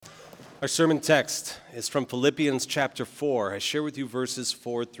Our sermon text is from Philippians chapter 4. I share with you verses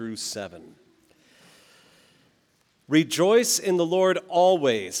 4 through 7. Rejoice in the Lord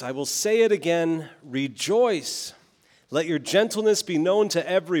always. I will say it again, rejoice. Let your gentleness be known to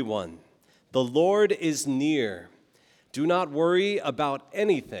everyone. The Lord is near. Do not worry about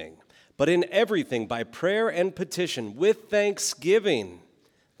anything, but in everything by prayer and petition with thanksgiving,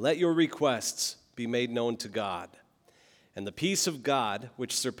 let your requests be made known to God. And the peace of God,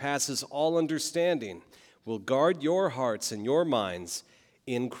 which surpasses all understanding, will guard your hearts and your minds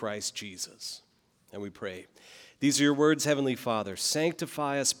in Christ Jesus. And we pray. These are your words, Heavenly Father.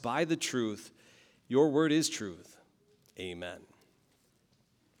 Sanctify us by the truth. Your word is truth. Amen.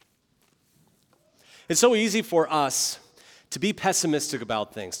 It's so easy for us to be pessimistic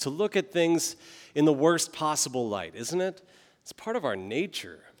about things, to look at things in the worst possible light, isn't it? It's part of our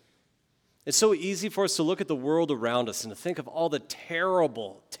nature. It's so easy for us to look at the world around us and to think of all the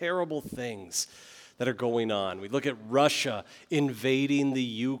terrible, terrible things that are going on. We look at Russia invading the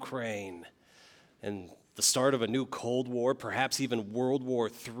Ukraine and the start of a new Cold War, perhaps even World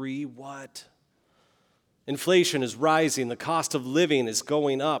War III. What? Inflation is rising. The cost of living is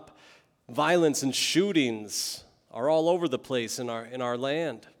going up. Violence and shootings are all over the place in our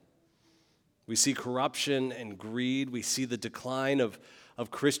land. We see corruption and greed. We see the decline of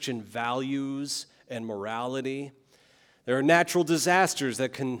Christian values and morality. There are natural disasters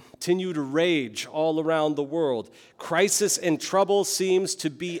that continue to rage all around the world. Crisis and trouble seems to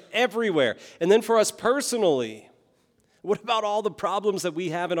be everywhere. And then for us personally, what about all the problems that we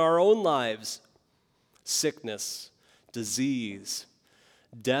have in our own lives? Sickness, disease,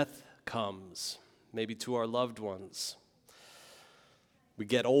 death comes, maybe to our loved ones. We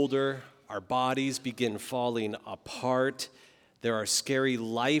get older, our bodies begin falling apart. There are scary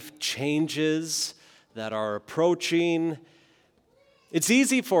life changes that are approaching. It's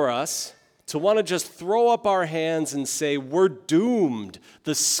easy for us to want to just throw up our hands and say, we're doomed.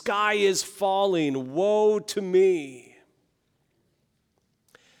 The sky is falling. Woe to me.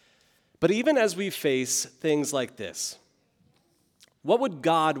 But even as we face things like this, what would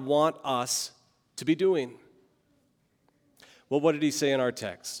God want us to be doing? Well, what did he say in our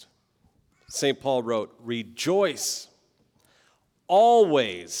text? St. Paul wrote, rejoice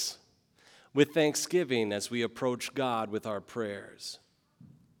always with thanksgiving as we approach God with our prayers.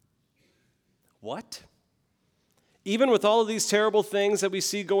 What? Even with all of these terrible things that we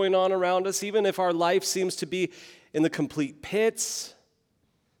see going on around us, even if our life seems to be in the complete pits,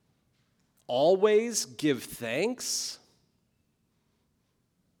 always give thanks?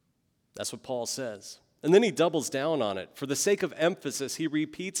 That's what Paul says. And then he doubles down on it. For the sake of emphasis, he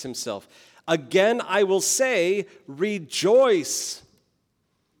repeats himself. Again, I will say, rejoice.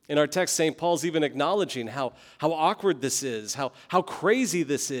 In our text, St. Paul's even acknowledging how awkward this is, how crazy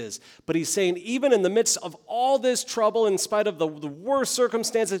this is. But he's saying, even in the midst of all this trouble, in spite of the worst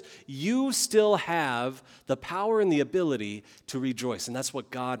circumstances, you still have the power and the ability to rejoice. And that's what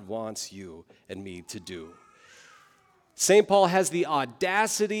God wants you and me to do. St. Paul has the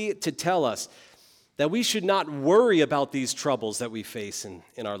audacity to tell us that we should not worry about these troubles that we face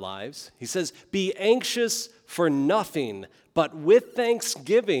in our lives. He says, be anxious for nothing, but with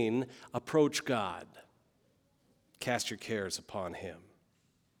thanksgiving approach God. Cast your cares upon him.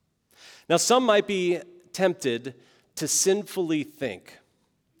 Now, some might be tempted to sinfully think,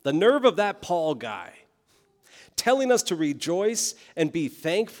 the nerve of that Paul guy, telling us to rejoice and be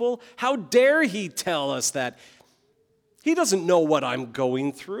thankful. How dare he tell us that? He doesn't know what I'm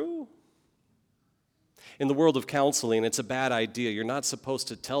going through. In the world of counseling, it's a bad idea. You're not supposed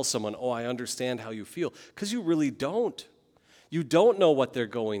to tell someone, oh, I understand how you feel, because you really don't. You don't know what they're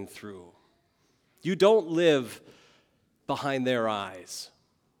going through. You don't live behind their eyes.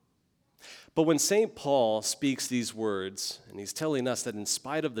 But when St. Paul speaks these words, and he's telling us that in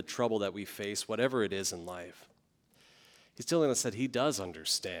spite of the trouble that we face, whatever it is in life, he's telling us that he does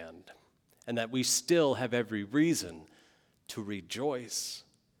understand, and that we still have every reason to rejoice.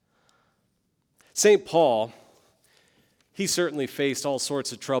 St. Paul, he certainly faced all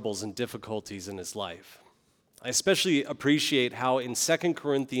sorts of troubles and difficulties in his life. I especially appreciate how in 2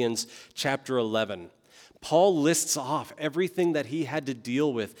 Corinthians chapter 11, Paul lists off everything that he had to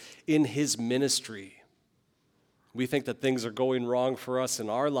deal with in his ministry. We think that things are going wrong for us in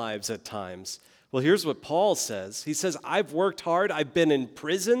our lives at times. Well, here's what Paul says. He says, I've worked hard. I've been in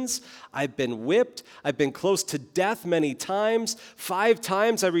prisons. I've been whipped. I've been close to death many times. 5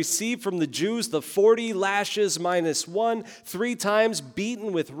 times I received from the Jews the 40 lashes minus 1. 3 times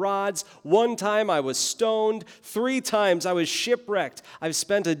beaten with rods. 1 time I was stoned. 3 times I was shipwrecked. I've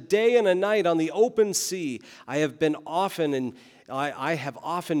spent a day and a night on the open sea. I have been often in I have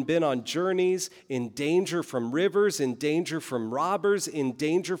often been on journeys in danger from rivers, in danger from robbers, in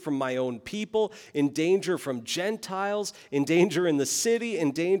danger from my own people, in danger from Gentiles, in danger in the city,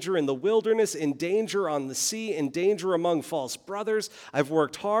 in danger in the wilderness, in danger on the sea, in danger among false brothers. I've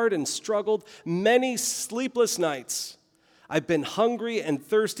worked hard and struggled many sleepless nights. I've been hungry and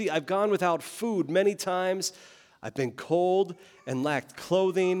thirsty. I've gone without food many times. I've been cold and lacked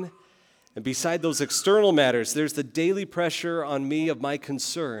clothing. And beside those external matters, there's the daily pressure on me of my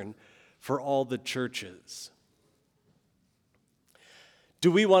concern for all the churches. Do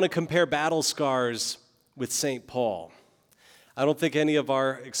we want to compare battle scars with St. Paul? I don't think any of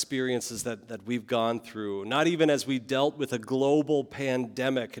our experiences that we've gone through, not even as we dealt with a global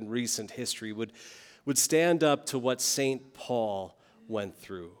pandemic in recent history, would stand up to what St. Paul went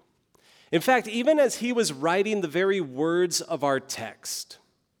through. In fact, even as he was writing the very words of our text,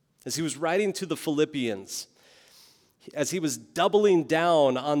 as he was writing to the Philippians, as he was doubling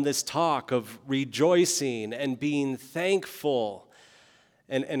down on this talk of rejoicing and being thankful,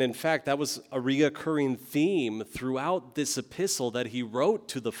 and in fact, that was a reoccurring theme throughout this epistle that he wrote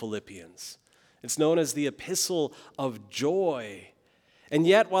to the Philippians. It's known as the Epistle of Joy. And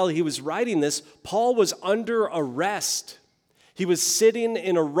yet, while he was writing this, Paul was under arrest. He was sitting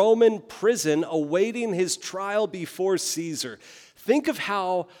in a Roman prison awaiting his trial before Caesar. Think of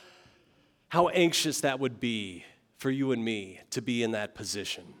how anxious that would be for you and me to be in that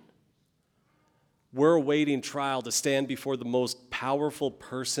position. We're awaiting trial to stand before the most powerful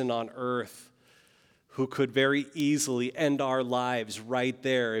person on earth who could very easily end our lives right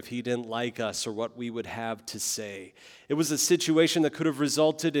there if he didn't like us or what we would have to say. It was a situation that could have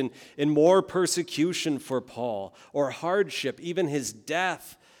resulted in more persecution for Paul or hardship, even his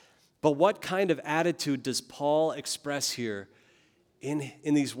death. But what kind of attitude does Paul express here in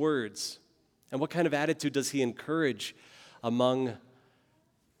these words? And what kind of attitude does he encourage among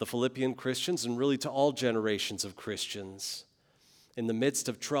the Philippian Christians and really to all generations of Christians? In the midst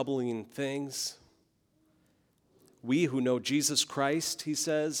of troubling things, we who know Jesus Christ, he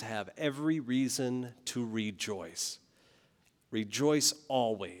says, have every reason to rejoice. Rejoice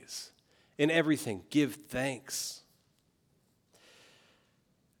always. In everything, give thanks.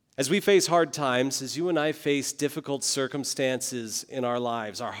 As we face hard times, as you and I face difficult circumstances in our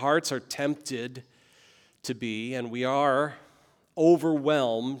lives, our hearts are tempted to be, and we are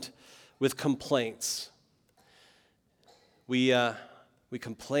overwhelmed with complaints. We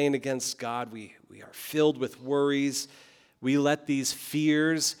complain against God. We are filled with worries. We let these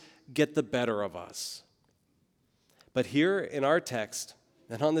fears get the better of us. But here in our text,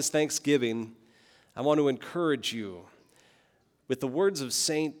 and on this Thanksgiving, I want to encourage you with the words of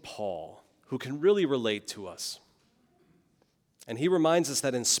St. Paul, who can really relate to us. And he reminds us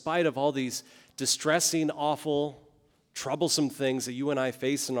that in spite of all these distressing, awful, troublesome things that you and I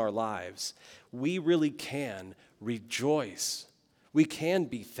face in our lives, we really can rejoice. We can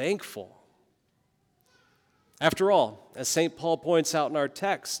be thankful. After all, as St. Paul points out in our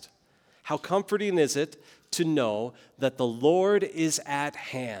text, how comforting is it to know that the Lord is at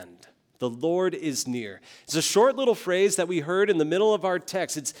hand. The Lord is near. It's a short little phrase that we heard in the middle of our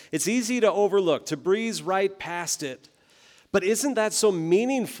text. It's easy to overlook, to breeze right past it. But isn't that so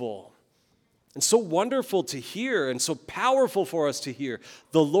meaningful and so wonderful to hear and so powerful for us to hear?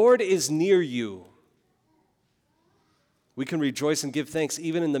 The Lord is near you. We can rejoice and give thanks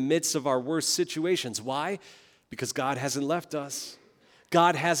even in the midst of our worst situations. Why? Because God hasn't left us.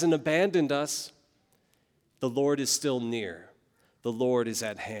 God hasn't abandoned us. The Lord is still near. The Lord is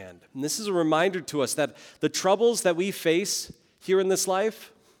at hand. And this is a reminder to us that the troubles that we face here in this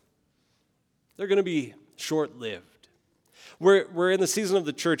life, they're going to be short-lived. We're in the season of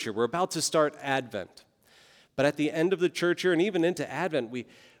the church year. We're about to start Advent. But at the end of the church year and even into Advent,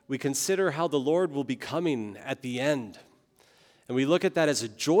 we consider how the Lord will be coming at the end. And we look at that as a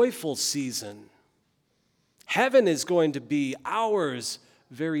joyful season. Heaven is going to be ours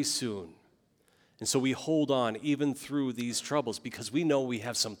very soon. And so we hold on even through these troubles because we know we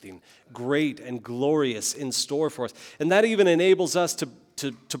have something great and glorious in store for us. And that even enables us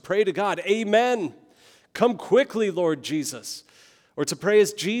to pray to God, Amen. Come quickly, Lord Jesus. Or to pray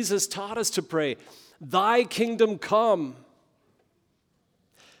as Jesus taught us to pray, Thy kingdom come.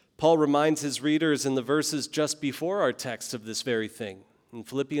 Paul reminds his readers in the verses just before our text of this very thing. In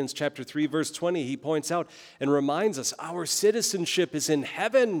Philippians chapter 3, verse 20, he points out and reminds us, our citizenship is in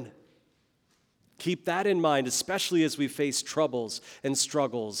heaven. Keep that in mind, especially as we face troubles and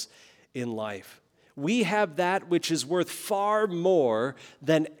struggles in life. We have that which is worth far more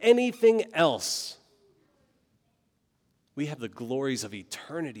than anything else. We have the glories of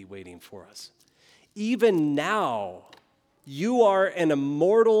eternity waiting for us. Even now, You are an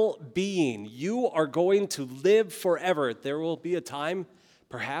immortal being. You are going to live forever. There will be a time,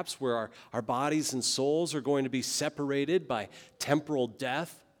 perhaps, where our bodies and souls are going to be separated by temporal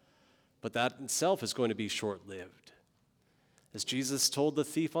death, but that itself is going to be short-lived. As Jesus told the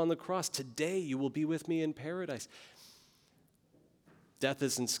thief on the cross, today you will be with me in paradise. Death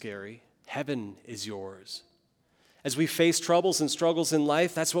isn't scary. Heaven is yours. As we face troubles and struggles in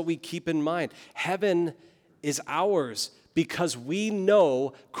life, that's what we keep in mind. Heaven is ours because we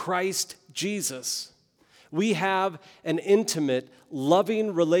know Christ Jesus. We have an intimate,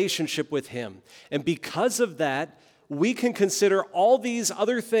 loving relationship with him. And because of that, we can consider all these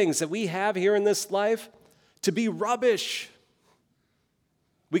other things that we have here in this life to be rubbish.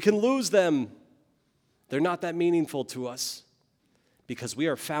 We can lose them. They're not that meaningful to us because we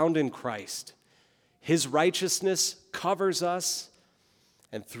are found in Christ. His righteousness covers us,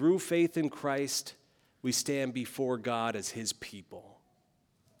 and through faith in Christ, we stand before God as his people.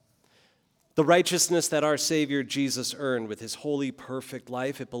 The righteousness that our Savior Jesus earned with his holy, perfect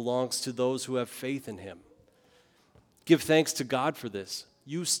life, it belongs to those who have faith in him. Give thanks to God for this.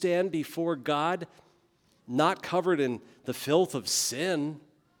 You stand before God not covered in the filth of sin.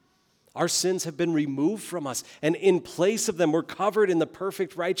 Our sins have been removed from us, and in place of them, we're covered in the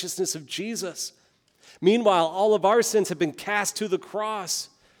perfect righteousness of Jesus. Meanwhile, all of our sins have been cast to the cross.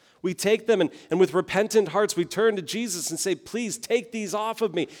 We take them, and with repentant hearts, we turn to Jesus and say, please take these off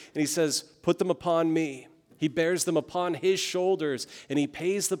of me. And he says, put them upon me. He bears them upon his shoulders, and he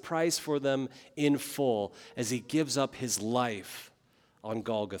pays the price for them in full as he gives up his life on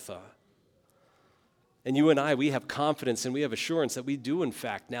Golgotha. And you and I, we have confidence and we have assurance that we do, in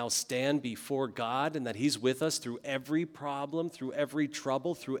fact, now stand before God and that he's with us through every problem, through every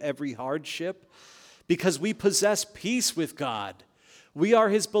trouble, through every hardship, because we possess peace with God. We are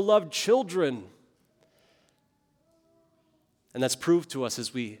his beloved children. And that's proved to us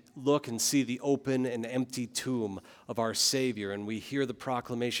as we look and see the open and empty tomb of our Savior, and we hear the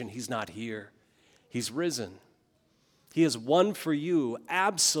proclamation, he's not here. He's risen. He has won for you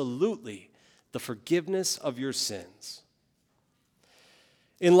absolutely the forgiveness of your sins.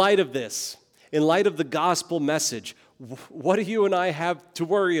 In light of this, in light of the gospel message, what do you and I have to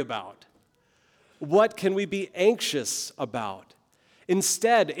worry about? What can we be anxious about?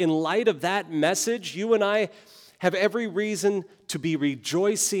 Instead, in light of that message, you and I have every reason to be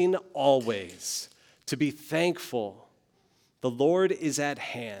rejoicing always, to be thankful. The Lord is at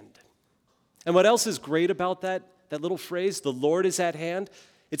hand. And what else is great about that little phrase, the Lord is at hand?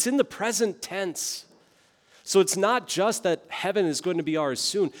 It's in the present tense. So it's not just that heaven is going to be ours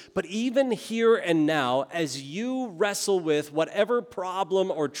soon, but even here and now, as you wrestle with whatever problem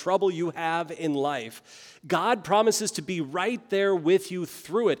or trouble you have in life, God promises to be right there with you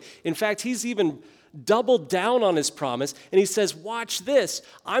through it. In fact, he's even doubled down on his promise, and he says, watch this.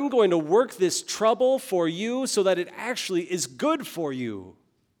 I'm going to work this trouble for you so that it actually is good for you.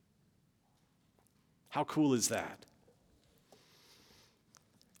 How cool is that?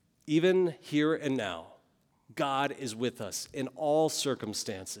 Even here and now, God is with us in all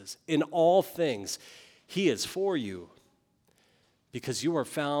circumstances, in all things. He is for you because you are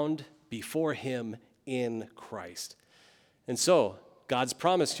found before him in Christ. And so, God's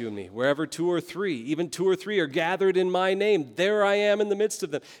promised you and me, wherever two or three, even two or three are gathered in my name, there I am in the midst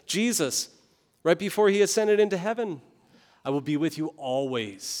of them. Jesus, right before he ascended into heaven, I will be with you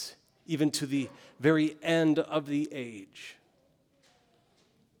always, even to the very end of the age.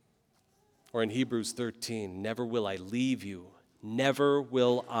 Or in Hebrews 13, never will I leave you, never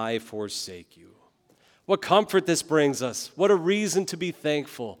will I forsake you. What comfort this brings us. What a reason to be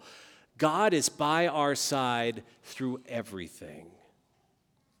thankful. God is by our side through everything.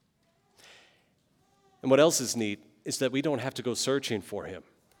 And what else is neat is that we don't have to go searching for him.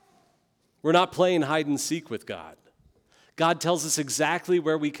 We're not playing hide and seek with God. God tells us exactly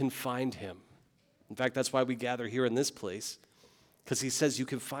where we can find him. In fact, that's why we gather here in this place. Because he says you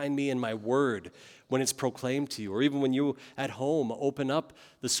can find me in my word when it's proclaimed to you, or even when you at home open up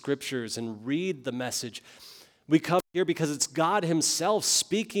the scriptures and read the message. We come here because it's God himself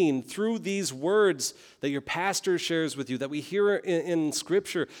speaking through these words that your pastor shares with you, that we hear in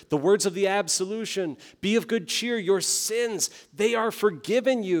scripture, the words of the absolution. Be of good cheer, your sins, they are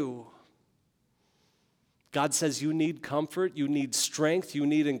forgiven you. God says you need comfort, you need strength, you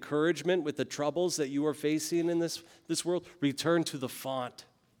need encouragement with the troubles that you are facing in this world. Return to the font,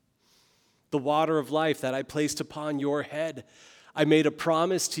 the water of life that I placed upon your head. I made a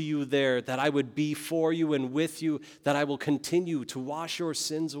promise to you there that I would be for you and with you, that I will continue to wash your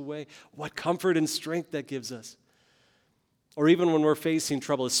sins away. What comfort and strength that gives us. or even when we're facing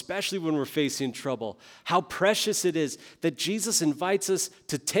trouble, especially when we're facing trouble, how precious it is that Jesus invites us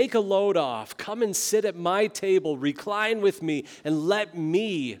to take a load off, come and sit at my table, recline with me, and let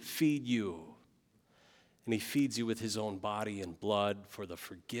me feed you. And he feeds you with his own body and blood for the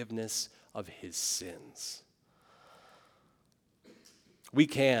forgiveness of his sins. We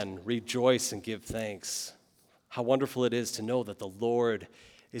can rejoice and give thanks. How wonderful it is to know that the Lord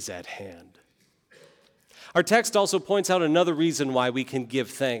is at hand. Our text also points out another reason why we can give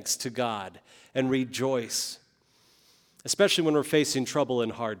thanks to God and rejoice, especially when we're facing trouble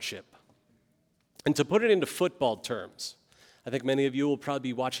and hardship. And to put it into football terms, I think many of you will probably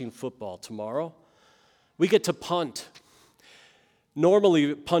be watching football tomorrow. We get to punt.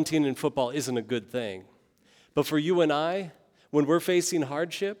 Normally, punting in football isn't a good thing. But for you and I, when we're facing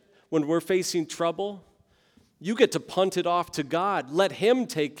hardship, when we're facing trouble, you get to punt it off to God. Let him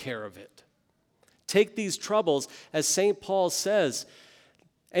take care of it. Take these troubles, as St. Paul says,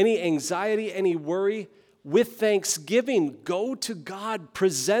 any anxiety, any worry, with thanksgiving, go to God,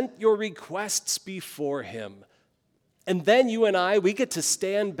 present your requests before him. And then you and I, we get to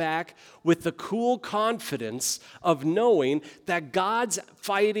stand back with the cool confidence of knowing that God's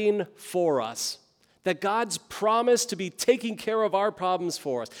fighting for us, that God's promised to be taking care of our problems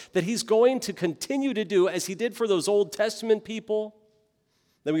for us, that he's going to continue to do as he did for those Old Testament people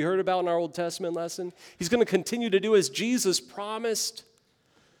that we heard about in our Old Testament lesson. He's going to continue to do as Jesus promised,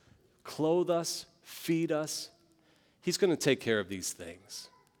 clothe us, feed us. He's going to take care of these things.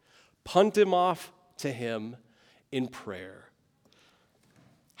 Punt him off to him in prayer.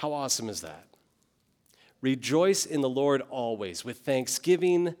 How awesome is that? Rejoice in the Lord always. With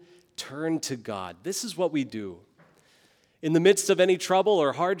thanksgiving, turn to God. This is what we do. In the midst of any trouble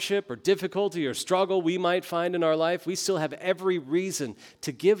or hardship or difficulty or struggle we might find in our life, we still have every reason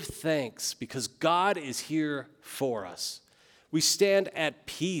to give thanks because God is here for us. We stand at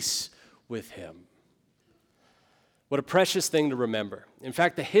peace with him. What a precious thing to remember. In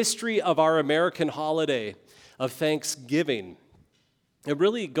fact, the history of our American holiday of Thanksgiving, it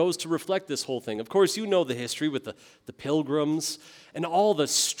really goes to reflect this whole thing. Of course, you know the history with the Pilgrims and all the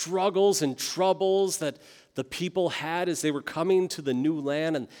struggles and troubles that the people had as they were coming to the new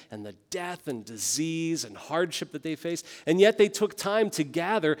land and the death and disease and hardship that they faced. And yet they took time to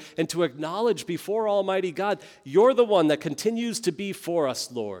gather and to acknowledge before Almighty God, you're the one that continues to be for us,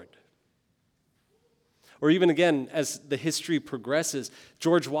 Lord. Or even again, as the history progresses,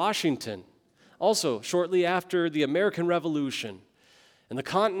 George Washington, also shortly after the American Revolution and the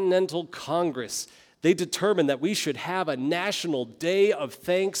Continental Congress, they determined that we should have a national day of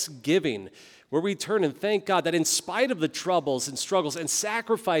thanksgiving where we turn and thank God that in spite of the troubles and struggles and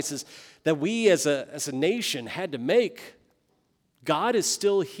sacrifices that we as a nation had to make, God is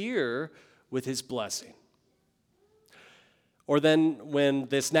still here with his blessing. Or then when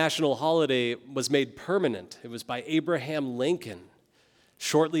this national holiday was made permanent, it was by Abraham Lincoln,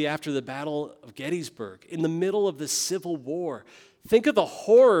 shortly after the Battle of Gettysburg, in the middle of the Civil War. Think of the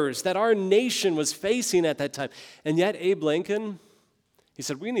horrors that our nation was facing at that time. And yet Abe Lincoln, he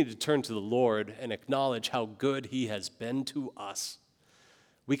said, we need to turn to the Lord and acknowledge how good he has been to us.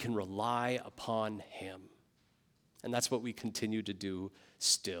 We can rely upon him. And that's what we continue to do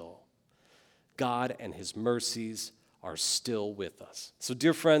still. God and his mercies are still with us. So,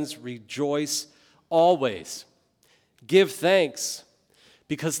 dear friends, rejoice always. Give thanks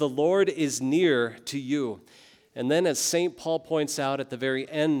because the Lord is near to you. And then, as St. Paul points out at the very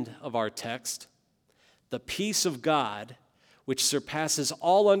end of our text, the peace of God, which surpasses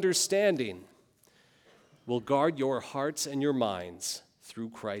all understanding, will guard your hearts and your minds through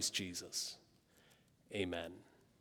Christ Jesus. Amen.